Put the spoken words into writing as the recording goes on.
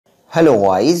Hello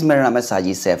guys, मेरा नाम है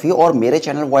साजिद सैफी और मेरे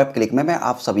चैनल वेब क्लिक में मैं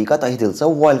आप सभी का तहे दिल से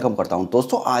वेलकम करता हूं।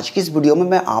 दोस्तों, आज की इस वीडियो में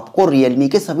मैं आपको Realme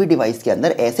के सभी डिवाइस के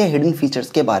अंदर ऐसे हिडन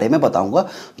फीचर्स के बारे में बताऊंगा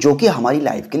जो कि हमारी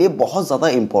लाइफ के लिए बहुत ज़्यादा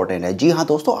इंपॉर्टेंट है। जी हाँ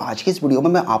दोस्तों, आज की इस वीडियो में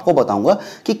मैं आपको बताऊंगा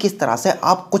कि किस तरह से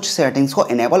आप कुछ सेटिंग्स को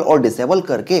इनेबल और डिसेबल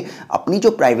करके अपनी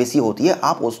जो प्राइवेसी होती है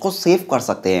आप उसको सेव कर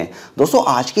सकते हैं। दोस्तों,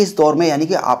 आज के इस दौर में यानी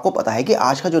कि आपको पता है कि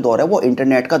आज का जो दौर है वो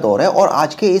इंटरनेट का दौर है और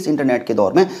आज के इस इंटरनेट के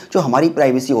दौर में जो हमारी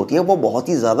प्राइवेसी होती है वो बहुत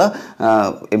ही ज़्यादा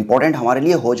इम्पॉर्टेंट हमारे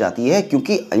लिए हो जाती है,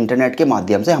 क्योंकि इंटरनेट के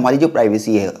माध्यम से हमारी जो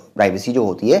प्राइवेसी जो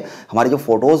होती है, हमारी जो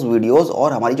फोटोज़, वीडियोस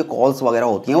और हमारी जो कॉल्स वगैरह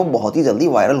होती हैं वो बहुत ही जल्दी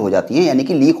वायरल हो जाती हैं, यानी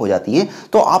कि लीक हो जाती हैं।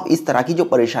 तो आप इस तरह की जो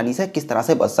परेशानी से किस तरह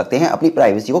से बच सकते हैं, अपनी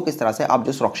प्राइवेसी को किस तरह से आप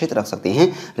जो सुरक्षित रख सकते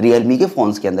हैं Realme के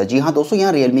फ़ोन्स के अंदर। जी हाँ दोस्तों,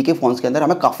 यहाँ Realme के फ़ोन्स के अंदर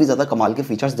हमें काफ़ी ज़्यादा कमाल के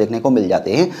फीचर्स देखने को मिल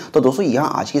जाते हैं। तो दोस्तों,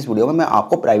 यहाँ आज की इस वीडियो में मैं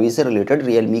आपको प्राइवेसी से रिलेटेड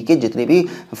Realme के जितने भी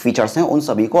फीचर्स हैं उन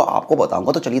सभी को आपको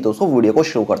बताऊँगा। तो चलिए दोस्तों, वीडियो को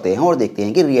शुरू करते हैं और देखते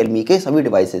हैं कि Realme के सभी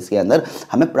डिवाइसेस के अंदर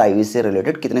हमें प्राइवेसी से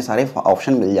रिलेटेड कितने सारे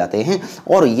ऑप्शन मिल जाते हैं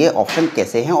और ये ऑप्शन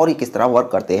कैसे हैं और ये किस तरह वर्क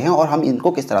करते हैं और हम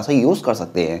इनको किस तरह से यूज़ कर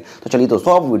सकते हैं। तो चलिए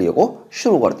दोस्तों, अब वीडियो को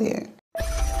शुरू करते हैं।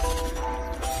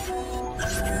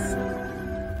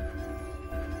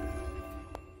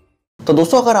 तो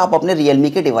दोस्तों, अगर आप अपने Realme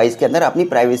के डिवाइस के अंदर अपनी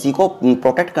प्राइवेसी को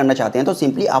प्रोटेक्ट करना चाहते हैं तो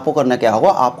सिंपली आपको करना क्या होगा,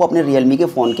 आपको अपने Realme के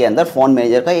फ़ोन के अंदर फ़ोन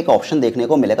मैनेजर का एक ऑप्शन देखने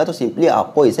को मिलेगा। तो सिंपली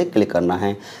आपको इसे क्लिक करना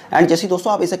है एंड जैसे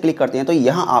दोस्तों आप इसे क्लिक करते हैं तो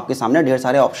यहाँ आपके सामने ढेर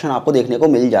सारे ऑप्शन आपको देखने को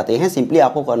मिल जाते हैं। सिंपली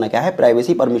आपको करना क्या है,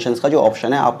 प्राइवेसी परमिशंस का जो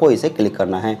ऑप्शन है आपको इसे क्लिक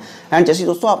करना है एंड जैसे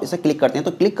दोस्तों आप इसे क्लिक करते हैं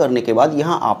तो क्लिक करने के बाद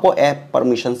यहाँ आपको ऐप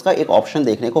परमिशंस का एक ऑप्शन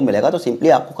देखने को मिलेगा। तो सिंपली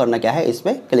आपको करना क्या है, इस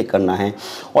पर क्लिक करना है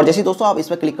और जैसे दोस्तों आप इस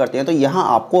पर क्लिक करते हैं तो यहाँ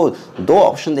आपको दो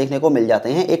ऑप्शन देखने को मिल जाते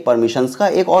हैं, एक परमिशंस का,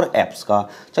 एक और ऐप्स का।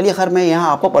 चलिए खैर, मैं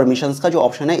यहाँ आपको परमिशंस का जो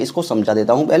ऑप्शन है इसको समझा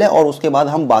देता हूँ पहले और उसके बाद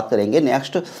हम बात करेंगे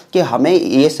नेक्स्ट कि हमें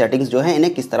ये सेटिंग्स जो है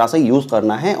इन्हें किस तरह से यूज़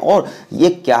करना है और ये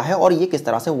क्या है और ये किस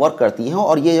तरह से वर्क करती हैं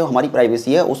और ये जो हमारी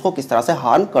प्राइवेसी है उसको किस तरह से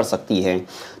हार्म कर सकती है।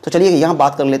 तो चलिए यहाँ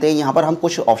बात कर लेते हैं यहाँ पर हम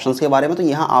कुछ ऑप्शंस के बारे में। तो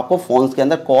यहाँ आपको फ़ोन्स के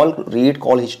अंदर call, read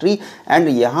call history and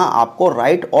यहाँ आपको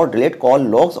राइट और डिलीट कॉल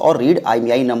लॉग्स और रीड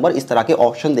IMEI नंबर, इस तरह के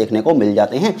ऑप्शन देखने को मिल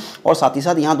जाते हैं। और साथ ही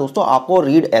साथ यहाँ दोस्तों आपको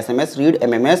रीड SMS, रीड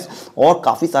MMS और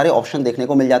काफ़ी सारे ऑप्शन देखने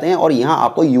को मिल जाते हैं। और यहाँ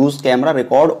आपको यूज़ कैमरा,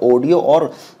 रिकॉर्ड ऑडियो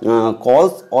और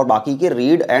कॉल्स और बाकी के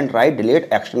read and right delete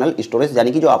external storage,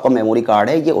 यानी कि जो आपका मेमोरी कार्ड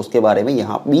है ये उसके बारे में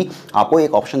यहाँ भी आपको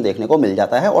एक ऑप्शन देखने को मिल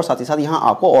जाता है। और साथ ही साथ यहाँ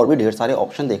आपको और भी ढेर सारे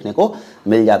ऑप्शन देखने को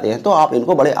मिल जाते हैं, तो आप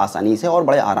इनको बड़े आसानी से और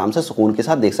बड़े आराम से सुकून के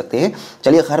साथ देख सकते हैं।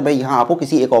 चलिए खैर, मैं यहाँ आपको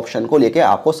किसी एक ऑप्शन को लेकर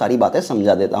आपको सारी बातें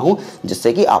समझा देता हूँ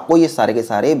जिससे कि आपको ये सारे के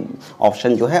सारे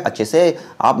ऑप्शन जो है अच्छे से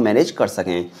आप मैनेज कर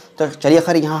सकें। तो चलिए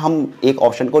खैर, यहाँ हम एक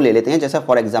ऑप्शन को ले लेते हैं। जैसे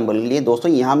फॉर एग्जांपल के लिए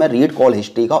दोस्तों यहाँ मैं रीड कॉल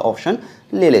हिस्ट्री का ऑप्शन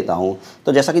ले लेता हूँ।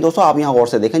 तो जैसा कि दोस्तों आप यहाँ गौर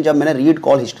से देखें, जब मैंने रीड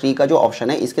कॉल हिस्ट्री का जो ऑप्शन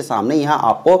है इसके सामने यहाँ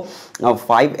आपको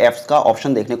 5 ऐप्स का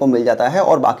ऑप्शन देखने को मिल जाता है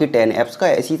और बाकी 10 ऐप्स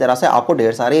का। इसी तरह से आपको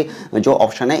ढेर सारे जो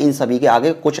ऑप्शन है इन सभी के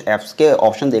आगे कुछ ऐप्स के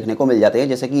ऑप्शन देखने को मिल जाते हैं।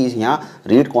 जैसे कि यहाँ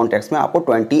रीड कॉन्टैक्ट्स में आपको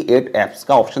 28 ऐप्स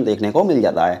का ऑप्शन देखने को मिल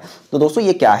जाता है। तो दोस्तों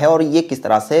ये क्या है और ये किस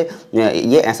तरह से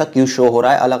ये ऐसा क्यों शो हो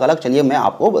रहा है अलग अलग, चलिए मैं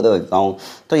आपको बता देता हूँ।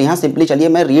 तो यहाँ सिंपली चलिए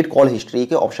मैं रीड कॉल हिस्ट्री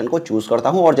के ऑप्शन को चूज़ करता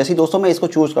हूँ और जैसे दोस्तों मैं इसको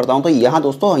चूज़ करता हूँ तो यहाँ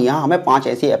दोस्तों यहाँ हमें 5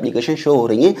 ऐसी एप्लीकेशन शो हो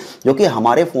रही हैं जो कि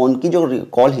हमारे फ़ोन की जो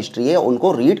कॉल हिस्ट्री है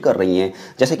उनको रीड कर रही हैं।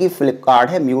 जैसे कि फ्लिपकार्ट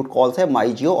है, म्यूट कॉल्स है,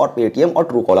 माई जियो और पेटीएम और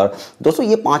ट्रू कॉलर। दोस्तों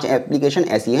ये 5 एप्लीकेशन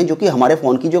ऐसी हैं जो कि हमारे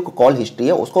फ़ोन की जो कॉल हिस्ट्री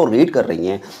है उसको रीड कर रही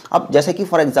हैं। अब जैसे कि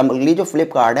फॉर एग्जाम्पल के लिए जो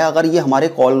फ्लिपकार्ट है, अगर ये हमारे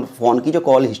फ़ोन की जो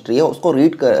कॉल हिस्ट्री है उसको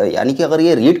रीड कर, यानी कि अगर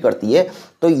ये रीड करती है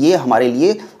तो ये हमारे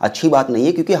लिए अच्छी बात नहीं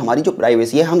है, क्योंकि हमारी जो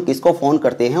प्राइवेसी है, हम किसको फ़ोन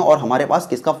करते हैं और हमारे पास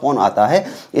किसका फ़ोन आता है,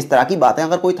 इस तरह की बातें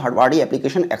अगर कोई थर्ड पार्टी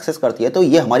एप्लीकेशन एक्सेस करती है तो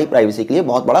ये हमारी प्राइवेसी के लिए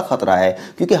बहुत बड़ा खतरा है,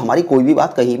 क्योंकि हमारी कोई भी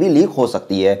बात कहीं भी लीक हो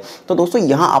सकती है। तो दोस्तों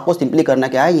यहाँ आपको सिंपली करना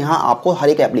क्या है, यहाँ आपको हर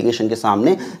एक एप्लीकेशन के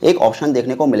सामने एक ऑप्शन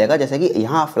देखने को मिलेगा। जैसे कि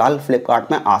यहाँ फिलहाल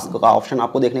फ्लिपकार्ट में आस्क का ऑप्शन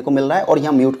आपको देखने को मिल रहा है और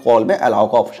यहाँ म्यूट कॉल में अलाउ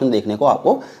का ऑप्शन देखने को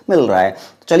आपको मिल रहा है।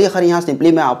 चलिए खैर, यहाँ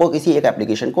सिंपली मैं आपको किसी एक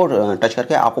एप्लीकेशन को टच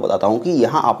करके आपको बताता हूँ कि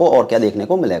यहाँ आपको और क्या देखने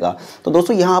को मिलेगा। तो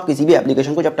दोस्तों यहाँ आप किसी भी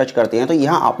एप्लीकेशन को जब टच करते हैं तो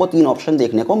यहाँ आपको 3 ऑप्शन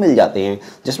देखने को मिल जाते हैं,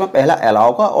 जिसमें पहला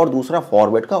अलाउ का और दूसरा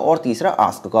फॉरवर्ड का और तीसरा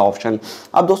आस्क का ऑप्शन।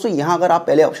 अब दोस्तों यहाँ अगर आप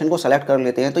पहले ऑप्शन को सेलेक्ट कर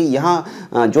लेते हैं तो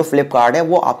यहाँ जो फ्लिपकार्ट है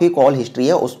वो आपकी कॉल हिस्ट्री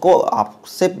है उसको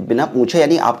आपसे बिना पूछे,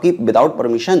 यानी आपकी विदाउट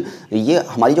परमिशन, ये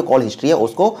हमारी जो कॉल हिस्ट्री है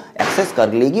उसको एक्सेस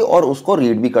कर लेगी और उसको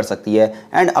रीड भी कर सकती है।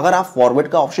 एंड अगर आप फॉरवर्ड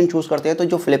का ऑप्शन चूज़ करते हैं तो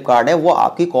जो फ्लिपकार्ट है वो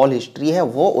आपकी आपकी कॉल हिस्ट्री है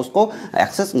वो उसको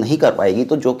एक्सेस नहीं कर पाएगी,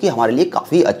 तो जो कि हमारे लिए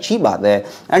काफ़ी अच्छी बात है।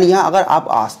 एंड यहाँ अगर आप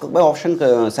आस्क पे ऑप्शन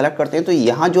सेलेक्ट करते हैं तो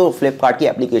यहाँ जो फ्लिपकार्ट की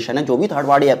एप्लीकेशन है, जो भी थर्ड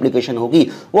पार्टी एप्लीकेशन होगी,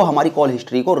 वो हमारी कॉल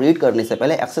हिस्ट्री को रीड करने से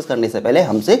पहले, एक्सेस करने से पहले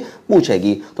हमसे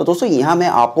पूछेगी। तो दोस्तों यहाँ मैं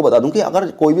आपको बता दूं कि अगर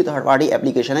कोई भी थर्ड पार्टी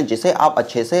एप्लीकेशन है जिसे आप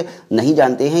अच्छे से नहीं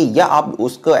जानते हैं, या आप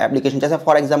उसको एप्लीकेशन, जैसे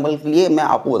फॉर एग्जांपल के लिए मैं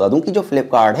आपको बता दूं कि जो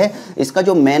फ्लिपकार्ट है इसका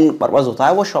जो मेन पर्पस होता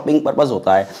है वो शॉपिंग पर्पस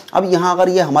होता है। अब यहाँ अगर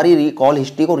ये हमारी कॉल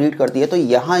हिस्ट्री को रीड करती है तो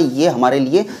यहाँ ये हमारे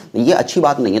लिए ये अच्छी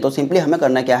बात नहीं है। तो सिंपली हमें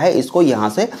करना क्या है, इसको यहाँ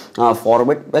से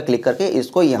फॉरवर्ड पे क्लिक करके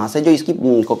इसको यहाँ से जो इसकी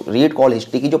रीड कॉल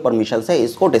हिस्ट्री की जो परमिशन है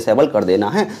इसको डिसेबल कर देना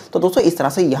है। तो दोस्तों इस तरह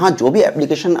से यहाँ जो भी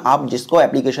एप्लीकेशन, आप जिसको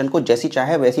एप्लीकेशन को जैसी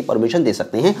चाहे वैसी परमिशन दे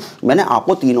सकते हैं। मैंने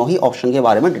आपको तीनों ही ऑप्शन के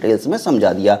बारे में डिटेल्स में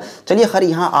समझा दिया। चलिए खैर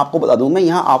यहाँ आपको बता दूं मैं,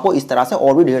 यहाँ आपको इस तरह से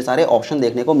और भी ढेर सारे ऑप्शन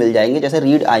देखने को मिल जाएंगे, जैसे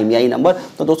रीड IMEI नंबर।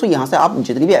 तो दोस्तों यहाँ से आप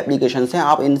जितनी भी एप्लीकेशन हैं,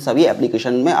 आप इन सभी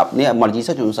एप्लीकेशन में अपने मर्जी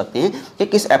से चुन सकते हैं कि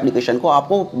किस एप्लीकेशन को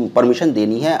आपको परमिशन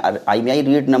देनी है IMEI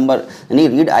रीड नंबर, यानी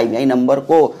रीड IMEI नंबर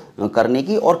को करने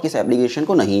की, और किस एप्लीकेशन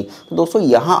को नहीं। तो दोस्तों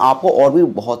यहाँ आपको और भी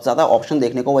बहुत ज़्यादा ऑप्शन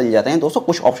देखने को मिल जाते हैं। दोस्तों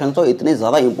कुछ ऑप्शन तो इतने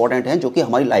ज़्यादा इंपॉर्टेंट हैं जो कि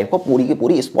हमारी लाइफ को पूरी की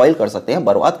पूरी स्पॉइल कर सकते हैं,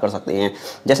 बर्बाद कर सकते हैं।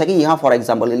 जैसे कि यहाँ फॉर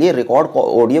एग्जांपल के लिए रिकॉर्ड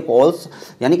ऑडियो कॉल्स,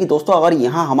 यानी कि दोस्तों अगर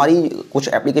यहाँ हमारी कुछ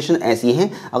एप्लीकेशन ऐसी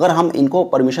हैं, अगर हम इनको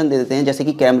परमिशन दे देते हैं, जैसे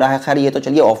कि कैमरा है, खैर ये तो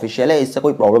चलिए ऑफिशियल है, इससे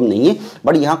कोई प्रॉब्लम नहीं है,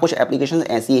 बट यहाँ कुछ एप्लीकेशन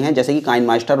ऐसी हैं जैसे कि काइंड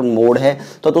मास्टर मोड है।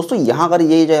 तो दोस्तों यहाँ अगर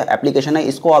ये जो एप्लीकेशन है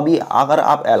इसको अभी अगर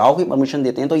आप अलाउ की परमिशन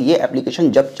देते हैं तो ये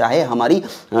एप्लीकेशन जब चाहे हमारी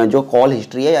जो कॉल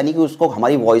हिस्ट्री है, यानी कि उसको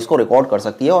हमारी वॉइस को रिकॉर्ड कर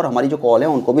सकती है और हमारी जो कॉल है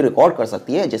उनको भी रिकॉर्ड कर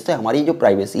सकती है, जिससे हमारी जो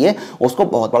प्राइवेसी है उसको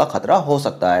बहुत बड़ा खतरा हो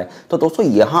सकता है। तो दोस्तों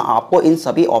यहाँ आपको इन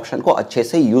सभी ऑप्शन को अच्छे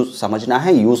से समझना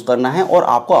है, यूज़ करना है, और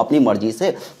आपको अपनी मर्जी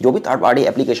से जो भी थर्ड पार्टी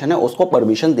एप्लीकेशन है उसको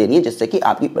परमिशन देनी है, जिससे कि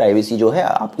आपकी प्राइवेसी जो है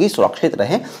आपकी सुरक्षित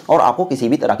रहे और आपको किसी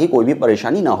भी तरह की कोई भी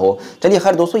परेशानी ना हो। चलिए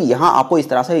खैर दोस्तों यहाँ आपको इस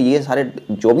तरह से ये सारे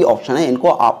जो भी ऑप्शन है इनको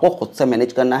आपको खुद से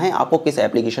मैनेज करना है, आपको किस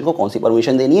एप्लीकेशन को कौन सी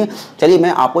परमिशन देनी है। चलिए मैं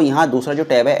आपको यहाँ दूसरा जो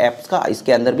टैब है ऐप्स का,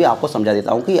 इसके अंदर भी आपको समझा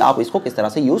देता हूँ कि आप इसको किस तरह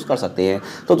से यूज़ कर सकते हैं।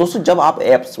 तो दोस्तों जब आप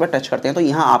ऐप्स पर टच करते हैं तो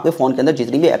यहाँ आपके फ़ोन के अंदर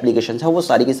जितनी भी एप्लीकेशन है वो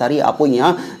सारी की सारी आपको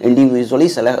यहाँ इंडिविजुअली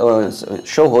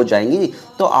शो हो जाएंगी।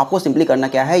 तो आपको सिंपली करना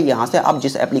क्या है, यहाँ से आप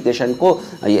जिस एप्लीकेशन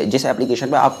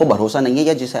पर आपको भरोसा नहीं है,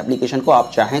 या जिस एप्लीकेशन को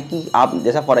आप चाहें कि आप,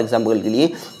 जैसा फॉर एग्जाम्पल के लिए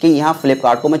कि यहाँ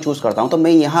फ्लिपकार्ट को मैं चूज़ करता हूँ, तो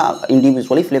मैं यहाँ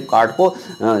इंडिविजुअली फ्लिपकार्ट को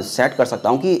सेट कर सकता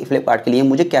हूँ कि फ्लिपकार्ट के लिए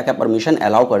मुझे क्या क्या परमिशन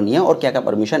अलाउ करनी है और क्या क्या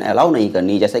परमिशन अलाउ नहीं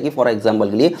करनी है। जैसे कि फॉर एग्जाम्पल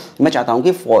के लिए मैं चाहता हूं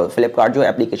कि फ्लिपकार्ट जो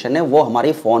एप्लीकेशन है वो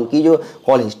हमारे फ़ोन की जो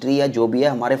कॉल हिस्ट्री या जो भी है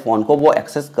हमारे फ़ोन को वो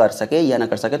एक्सेस कर सके या ना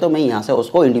कर सके, तो मैं यहां से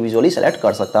उसको इंडिविजुअली सेलेक्ट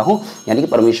कर सकता हूं, यानी कि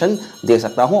परमिशन दे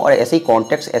सकता हूं। और ऐसे ही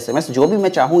कॉन्टैक्ट्स, SMS जो भी मैं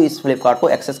चाहूँ इस फ्लिपकार्ट को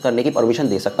एक्सेस करने की परमिशन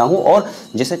दे सकता हूँ, और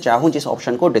जिसे चाहूँ जिस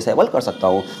ऑप्शन को डिसेबल कर सकता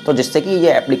हूँ, तो जिससे कि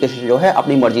ये एप्लीकेशन जो है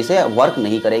अपनी मर्जी से वर्क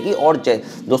नहीं करेगी। और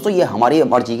दोस्तों ये हमारी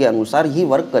मर्जी के अनुसार ही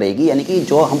वर्क करेगी, यानी कि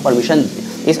जो हम परमिशन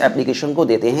इस एप्लीकेशन को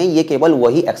देते हैं ये केवल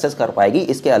वही एक्सेस कर पाएगी,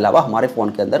 इसके अलावा हमारे फ़ोन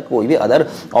के अंदर कोई भी अदर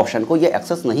ऑप्शन को ये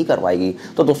एक्सेस नहीं कर पाएगी।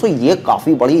 तो दोस्तों ये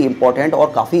काफ़ी बड़ी इंपॉर्टेंट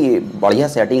और काफ़ी बढ़िया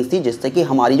सेटिंग्स थी, जिससे कि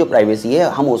हमारी जो प्राइवेसी है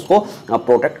हम उसको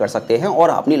प्रोटेक्ट कर सकते हैं और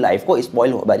अपनी लाइफ को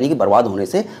स्पॉइल यानी कि बर्बाद होने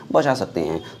से बचा सकते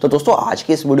हैं। तो दोस्तों आज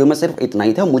के इस वीडियो में सिर्फ इतना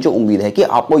ही था। मुझे उम्मीद है कि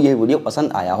आपको ये वीडियो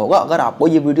पसंद आया होगा। अगर आपको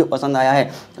ये वीडियो पसंद आया है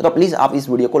तो प्लीज़ आप इस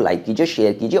वीडियो को लाइक कीजिए,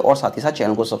 शेयर कीजिए और साथ ही साथ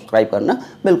चैनल को सब्सक्राइब करना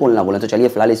बिल्कुल ना भूलें। तो चलिए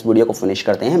फिलहाल इस वीडियो को फिनिश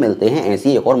करते हैं, मिलते हैं ऐसी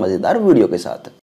एक और मज़ेदार वीडियो के साथ।